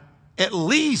I at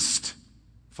least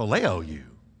phileo you.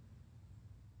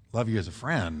 Love you as a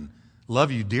friend.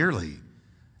 Love you dearly.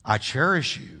 I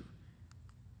cherish you.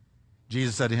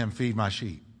 Jesus said to him, feed my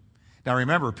sheep. Now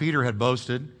remember, Peter had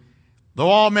boasted, though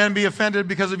all men be offended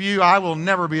because of you, I will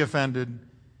never be offended.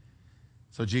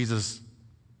 So Jesus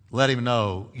let him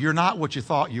know, you're not what you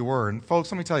thought you were. And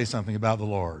folks, let me tell you something about the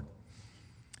Lord.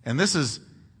 And this is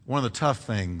one of the tough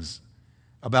things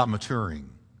about maturing.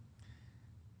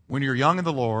 When you're young in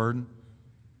the Lord,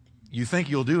 you think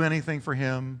you'll do anything for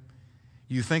him.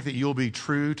 You think that you'll be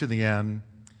true to the end.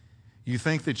 You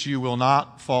think that you will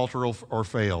not falter or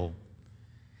fail.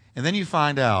 And then you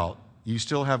find out you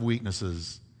still have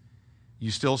weaknesses.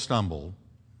 You still stumble.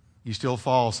 You still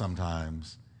fall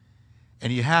sometimes.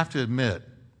 And you have to admit,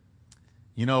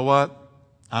 you know what?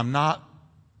 I'm not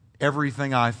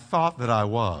everything I thought that I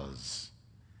was.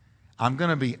 I'm going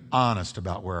to be honest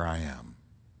about where I am.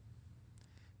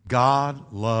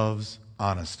 God loves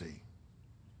honesty.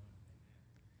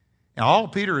 And all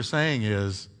Peter is saying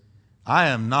is, I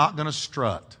am not going to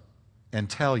strut and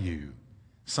tell you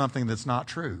something that's not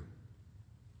true.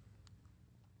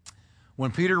 When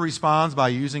Peter responds by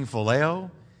using phileo,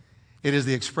 it is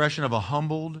the expression of a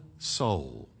humbled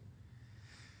soul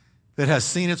that has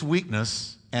seen its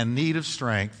weakness and need of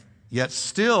strength, yet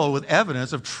still with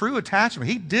evidence of true attachment.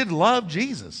 He did love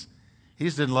Jesus. He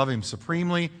just didn't love him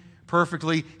supremely,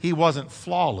 perfectly. He wasn't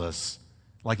flawless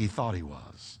like he thought he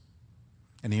was.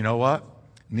 And you know what?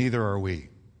 Neither are we.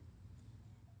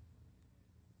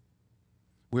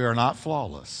 We are not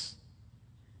flawless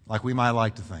like we might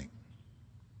like to think.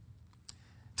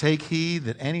 Take heed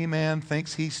that any man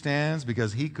thinks he stands,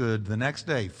 because he could the next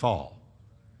day fall.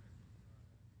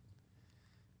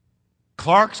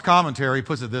 Clark's commentary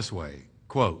puts it this way,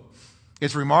 quote,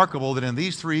 "It's remarkable that in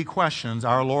these three questions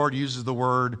our Lord uses the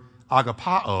word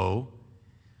agapao,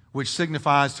 which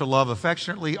signifies to love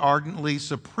affectionately, ardently,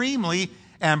 supremely,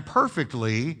 and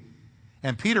perfectly,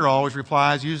 and Peter always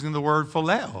replies using the word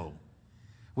phileo,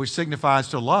 which signifies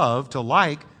to love, to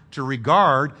like, to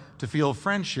regard, to feel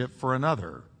friendship for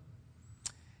another."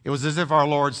 It was as if our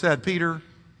Lord said, "Peter,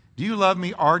 do you love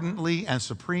me ardently and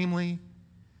supremely?"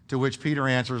 To which Peter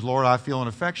answers, "Lord, I feel an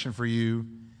affection for you.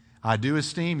 I do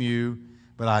esteem you,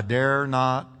 but I dare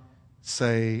not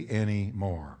say any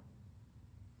more."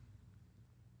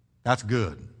 That's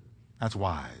good. That's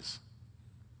wise.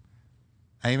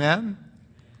 Amen?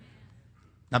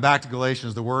 Now back to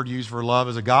Galatians. The word used for love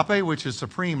is agape, which is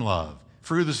supreme love.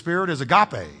 Fruit of the Spirit is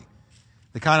agape,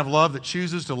 the kind of love that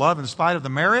chooses to love in spite of the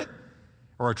merit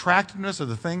or attractiveness of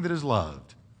the thing that is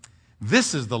loved.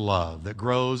 This is the love that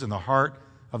grows in the heart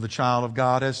of the child of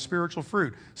God as spiritual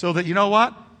fruit. So that, you know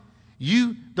what?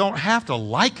 You don't have to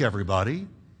like everybody,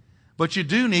 but you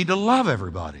do need to love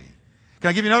everybody. Can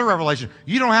I give you another revelation?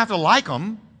 You don't have to like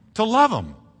them to love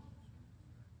them.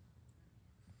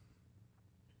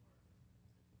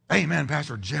 Amen,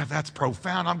 Pastor Jeff. That's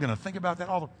profound. I'm going to think about that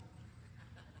all the time.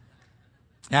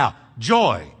 Now,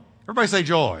 joy. Everybody say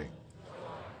joy.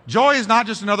 Joy is not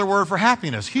just another word for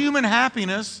happiness. Human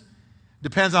happiness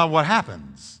depends on what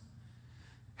happens.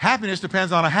 Happiness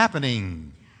depends on a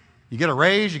happening. You get a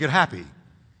raise, you get happy.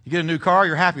 You get a new car,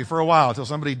 you're happy for a while until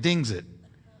somebody dings it.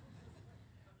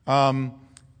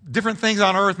 Different things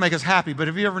on earth make us happy, but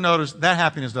have you ever noticed that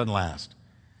happiness doesn't last?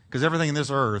 Because everything in this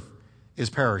earth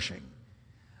is perishing.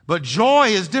 But joy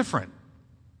is different.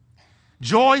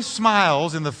 Joy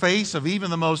smiles in the face of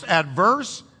even the most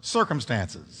adverse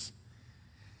circumstances.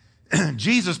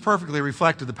 Jesus perfectly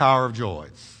reflected the power of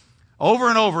joy. Over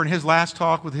and over in his last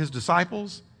talk with his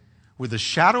disciples, with the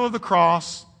shadow of the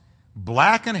cross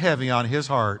black and heavy on his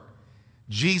heart,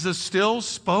 Jesus still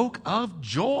spoke of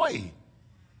joy.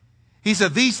 He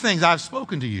said, "These things I've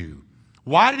spoken to you."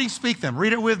 Why did he speak them?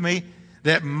 Read it with me.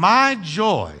 "That my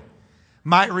joy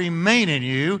might remain in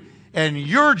you and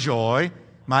your joy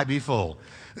might be full."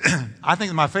 I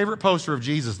think my favorite poster of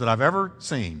Jesus that I've ever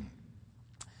seen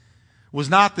was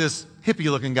not this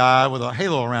hippie-looking guy with a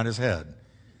halo around his head,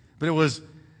 but it was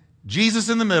Jesus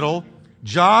in the middle,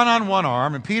 John on one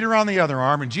arm and Peter on the other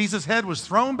arm, and Jesus' head was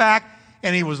thrown back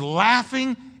and he was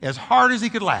laughing as hard as he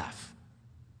could laugh.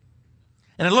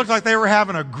 And it looked like they were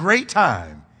having a great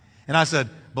time. And I said,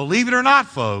 believe it or not,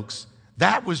 folks,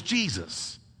 that was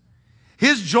Jesus.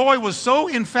 His joy was so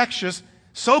infectious,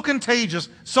 so contagious,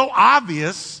 so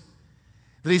obvious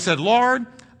that he said, "Lord,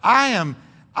 I am,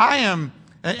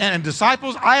 and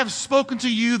disciples, I have spoken to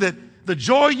you that the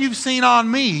joy you've seen on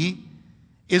me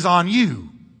is on you."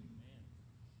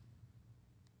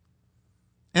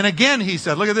 And again, he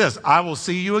said, look at this, "I will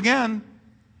see you again,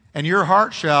 and your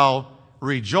heart shall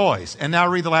rejoice." And now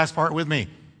read the last part with me.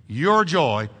 "Your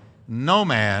joy no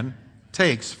man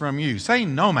takes from you." Say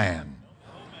no man.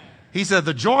 He said,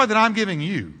 the joy that I'm giving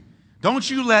you, don't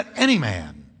you let any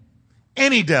man,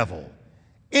 any devil,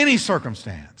 any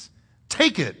circumstance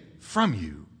take it from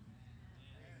you.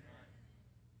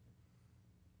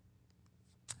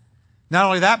 Not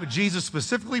only that, but Jesus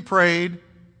specifically prayed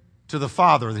to the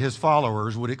Father that his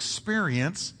followers would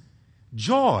experience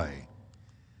joy.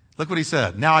 Look what he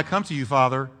said. "Now I come to you,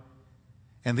 Father,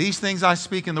 and these things I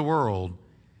speak in the world,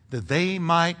 that they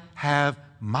might have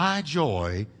my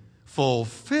joy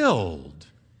fulfilled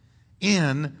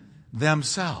in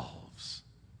themselves."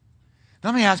 Now,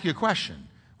 let me ask you a question.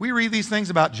 We read these things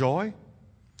about joy,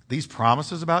 these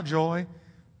promises about joy.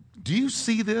 Do you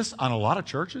see this on a lot of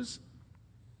churches?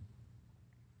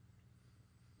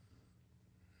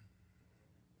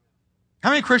 How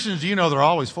many Christians do you know that are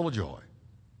always full of joy?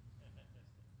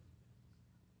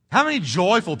 How many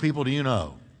joyful people do you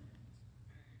know?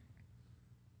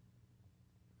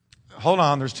 Hold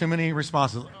on, there's too many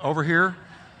responses. Over here?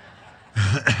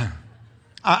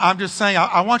 I'm just saying,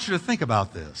 I want you to think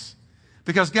about this.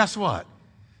 Because guess what?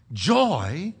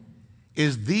 Joy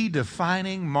is the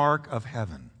defining mark of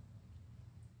heaven.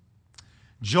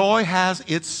 Joy has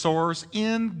its source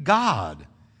in God,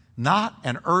 not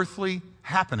an earthly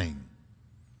happening.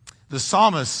 The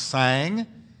psalmist sang,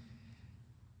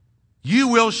 "You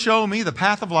will show me the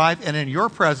path of life, and in your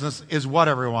presence is" what,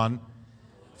 everyone?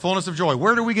 Fullness of joy.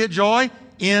 Where do we get joy?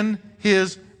 In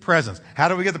his presence. How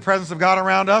do we get the presence of God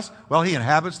around us? Well, he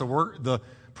inhabits the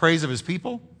praise of his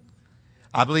people.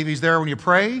 I believe he's there when you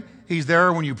pray. He's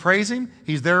there when you praise him.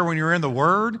 He's there when you're in the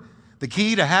Word. The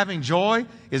key to having joy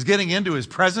is getting into his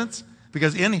presence,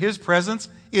 because in his presence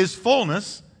is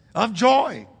fullness of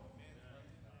joy.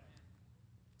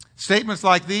 Statements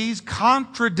like these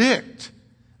contradict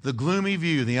the gloomy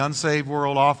view the unsaved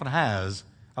world often has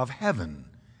of heaven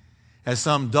as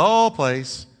some dull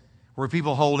place where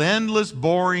people hold endless,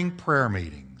 boring prayer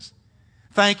meetings.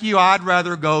 Thank you, I'd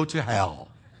rather go to hell.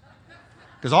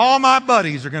 Because all my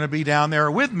buddies are going to be down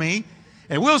there with me,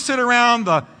 and we'll sit around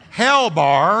the hell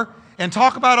bar and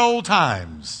talk about old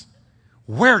times.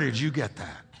 Where did you get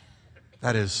that?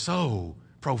 That is so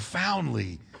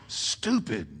profoundly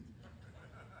stupid.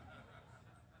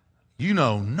 You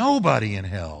know nobody in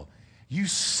hell. You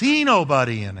see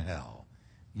nobody in hell.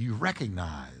 You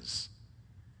recognize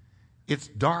it's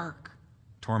dark,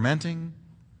 tormenting,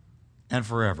 and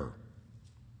forever.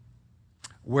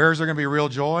 Where's there going to be real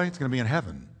joy? It's going to be in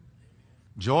heaven.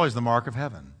 Joy is the mark of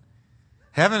heaven.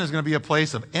 Heaven is going to be a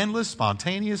place of endless,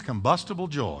 spontaneous, combustible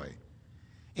joy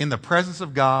in the presence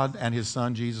of God and His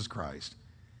Son, Jesus Christ.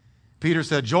 Peter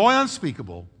said, joy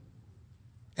unspeakable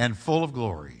and full of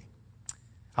glory.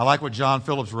 I like what John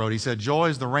Phillips wrote. He said, joy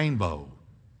is the rainbow,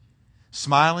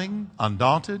 smiling,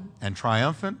 undaunted, and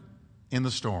triumphant in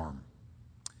the storm.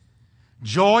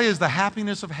 Joy is the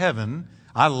happiness of heaven.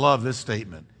 I love this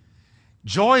statement.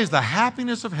 Joy is the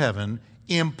happiness of heaven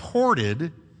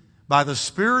imported by the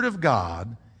Spirit of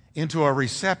God into a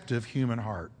receptive human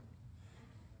heart.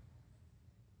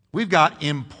 We've got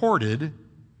imported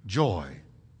joy.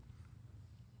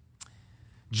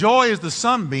 Joy is the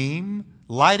sunbeam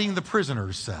lighting the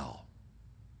prisoner's cell.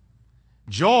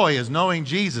 Joy is knowing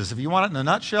Jesus. If you want it in a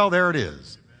nutshell, there it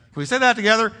is. If we say that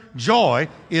together, joy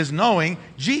is knowing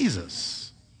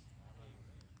Jesus.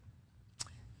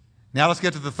 Now let's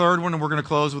get to the third one, and we're going to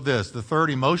close with this. The third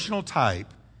emotional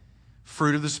type,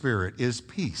 fruit of the Spirit, is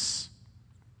peace.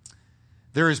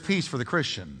 There is peace for the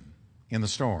Christian in the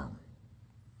storm.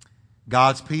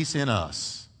 God's peace in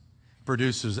us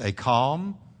produces a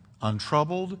calm,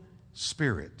 untroubled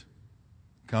spirit,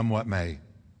 come what may.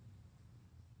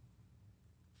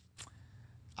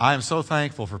 I am so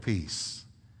thankful for peace.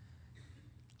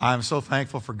 I am so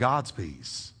thankful for God's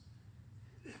peace.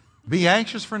 Be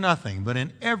anxious for nothing, but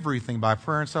in everything by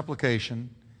prayer and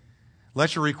supplication,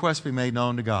 let your requests be made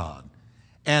known to God.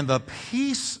 And the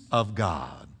peace of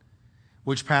God,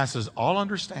 which passes all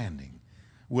understanding,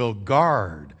 will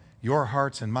guard your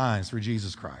hearts and minds through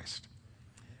Jesus Christ.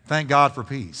 Thank God for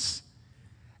peace.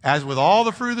 As with all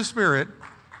the fruit of the Spirit,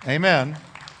 amen.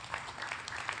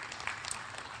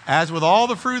 As with all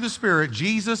the fruit of the Spirit,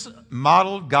 Jesus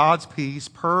modeled God's peace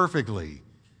perfectly.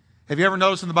 Have you ever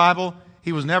noticed in the Bible,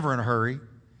 He was never in a hurry,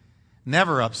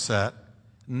 never upset,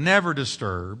 never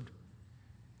disturbed.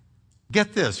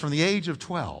 Get this, from the age of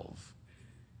 12,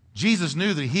 Jesus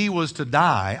knew that He was to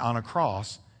die on a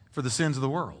cross for the sins of the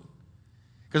world.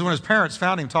 Because when His parents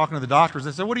found Him talking to the doctors,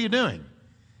 they said, what are you doing?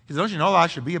 He said, don't you know I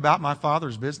should be about my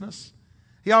Father's business?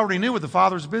 He already knew what the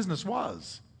Father's business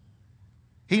was.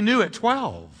 He knew at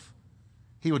 12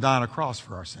 He would die on a cross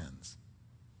for our sins.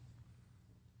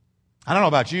 I don't know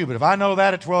about you, but if I know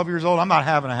that at 12 years old, I'm not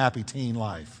having a happy teen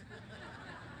life.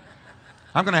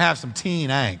 I'm going to have some teen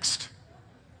angst.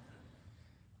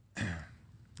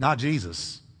 Not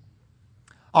Jesus.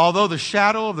 Although the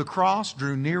shadow of the cross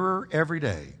drew nearer every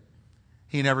day,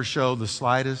 He never showed the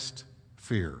slightest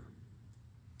fear.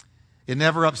 It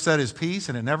never upset His peace,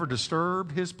 and it never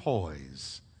disturbed His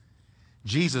poise.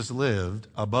 Jesus lived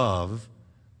above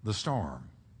the storm.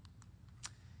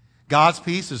 God's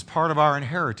peace is part of our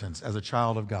inheritance as a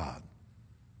child of God.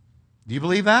 Do you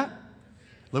believe that?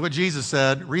 Look what Jesus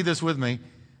said. Read this with me.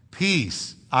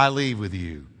 Peace I leave with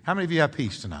you. How many of you have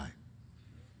peace tonight?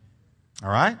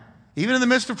 All right? Even in the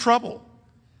midst of trouble.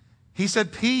 He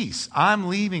said, peace I'm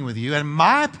leaving with you, and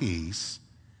my peace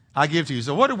I give to you.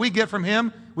 So what did we get from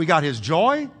Him? We got His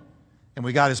joy, and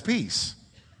we got His peace.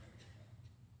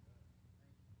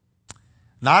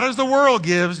 Not as the world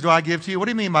gives do I give to you. What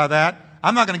do you mean by that?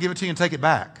 I'm not going to give it to you and take it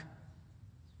back.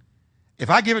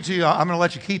 If I give it to you, I'm going to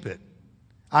let you keep it.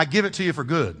 I give it to you for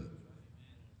good.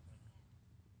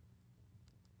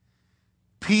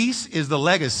 Peace is the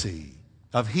legacy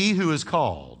of He who is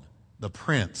called the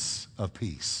Prince of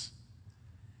Peace.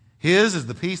 His is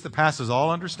the peace that passes all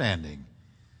understanding.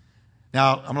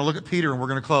 Now, I'm going to look at Peter and we're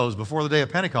going to close. Before the day of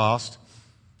Pentecost,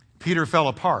 Peter fell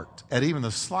apart at even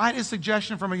the slightest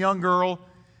suggestion from a young girl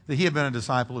that he had been a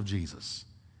disciple of Jesus.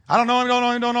 I don't know him,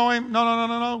 don't know him.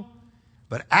 No.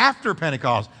 But after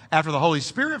Pentecost, after the Holy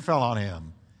Spirit fell on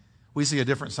him, we see a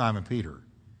different Simon Peter.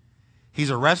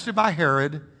 He's arrested by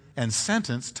Herod and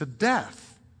sentenced to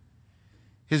death.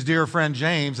 His dear friend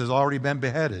James has already been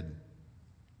beheaded.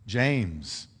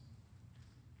 James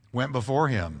went before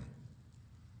him.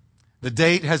 The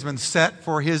date has been set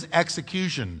for his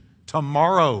execution.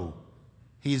 Tomorrow,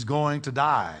 he's going to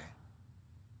die.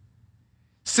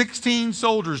 16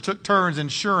 soldiers took turns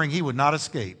ensuring he would not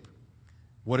escape.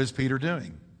 What is Peter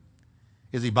doing?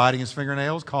 Is he biting his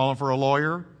fingernails, calling for a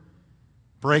lawyer,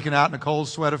 breaking out in a cold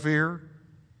sweat of fear?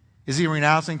 Is he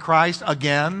renouncing Christ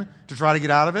again to try to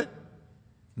get out of it?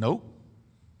 Nope.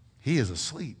 He is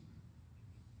asleep.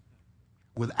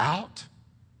 Without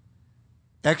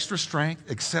extra strength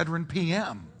Excedrin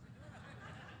PM.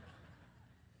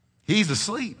 He's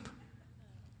asleep.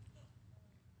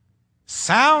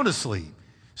 Sound asleep.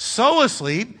 So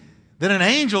asleep that an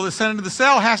angel that's sent into the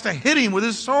cell has to hit him with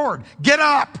his sword. Get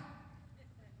up!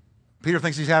 Peter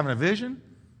thinks he's having a vision.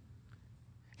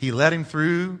 He led him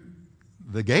through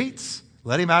the gates,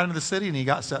 led him out into the city, and he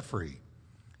got set free.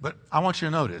 But I want you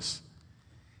to notice,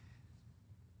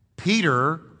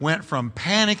 Peter went from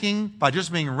panicking by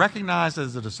just being recognized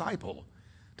as a disciple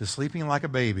to sleeping like a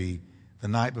baby the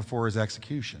night before his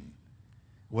execution.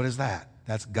 What is that?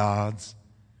 That's God's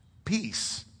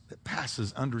peace that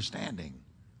passes understanding.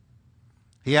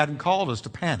 He hadn't called us to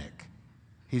panic.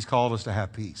 He's called us to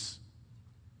have peace.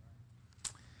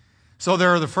 So these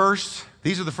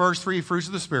are the first three fruits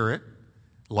of the Spirit: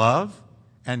 love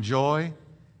and joy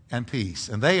and peace.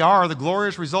 And they are the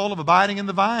glorious result of abiding in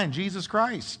the vine, Jesus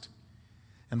Christ.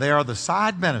 And they are the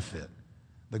side benefit,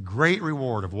 the great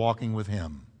reward of walking with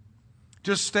Him.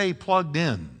 Just stay plugged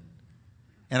in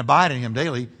and abide in Him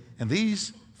daily, and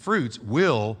these fruits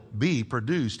will be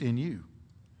produced in you.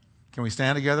 Can we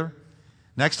stand together?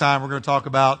 Next time we're going to talk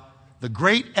about the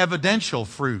great evidential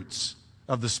fruits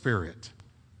of the Spirit.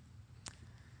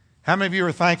 How many of you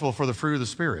are thankful for the fruit of the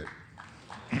Spirit?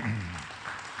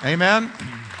 Amen?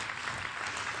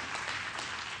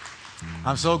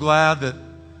 I'm so glad that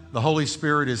the Holy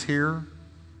Spirit is here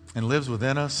and lives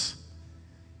within us.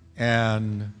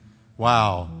 And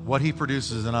wow, what He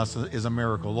produces in us is a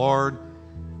miracle. Lord,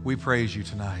 we praise You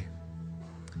tonight.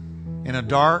 In a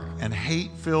dark and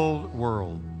hate-filled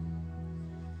world,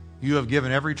 You have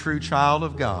given every true child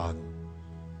of God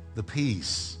the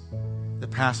peace that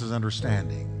passes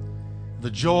understanding, the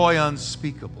joy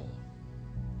unspeakable,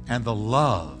 and the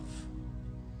love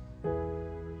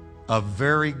of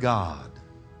very God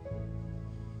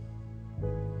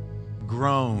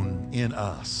grown in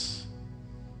us.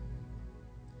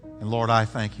 And Lord, I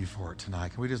thank You for it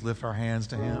tonight. Can we just lift our hands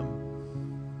to Him?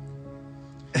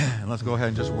 And let's go ahead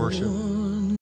and just worship.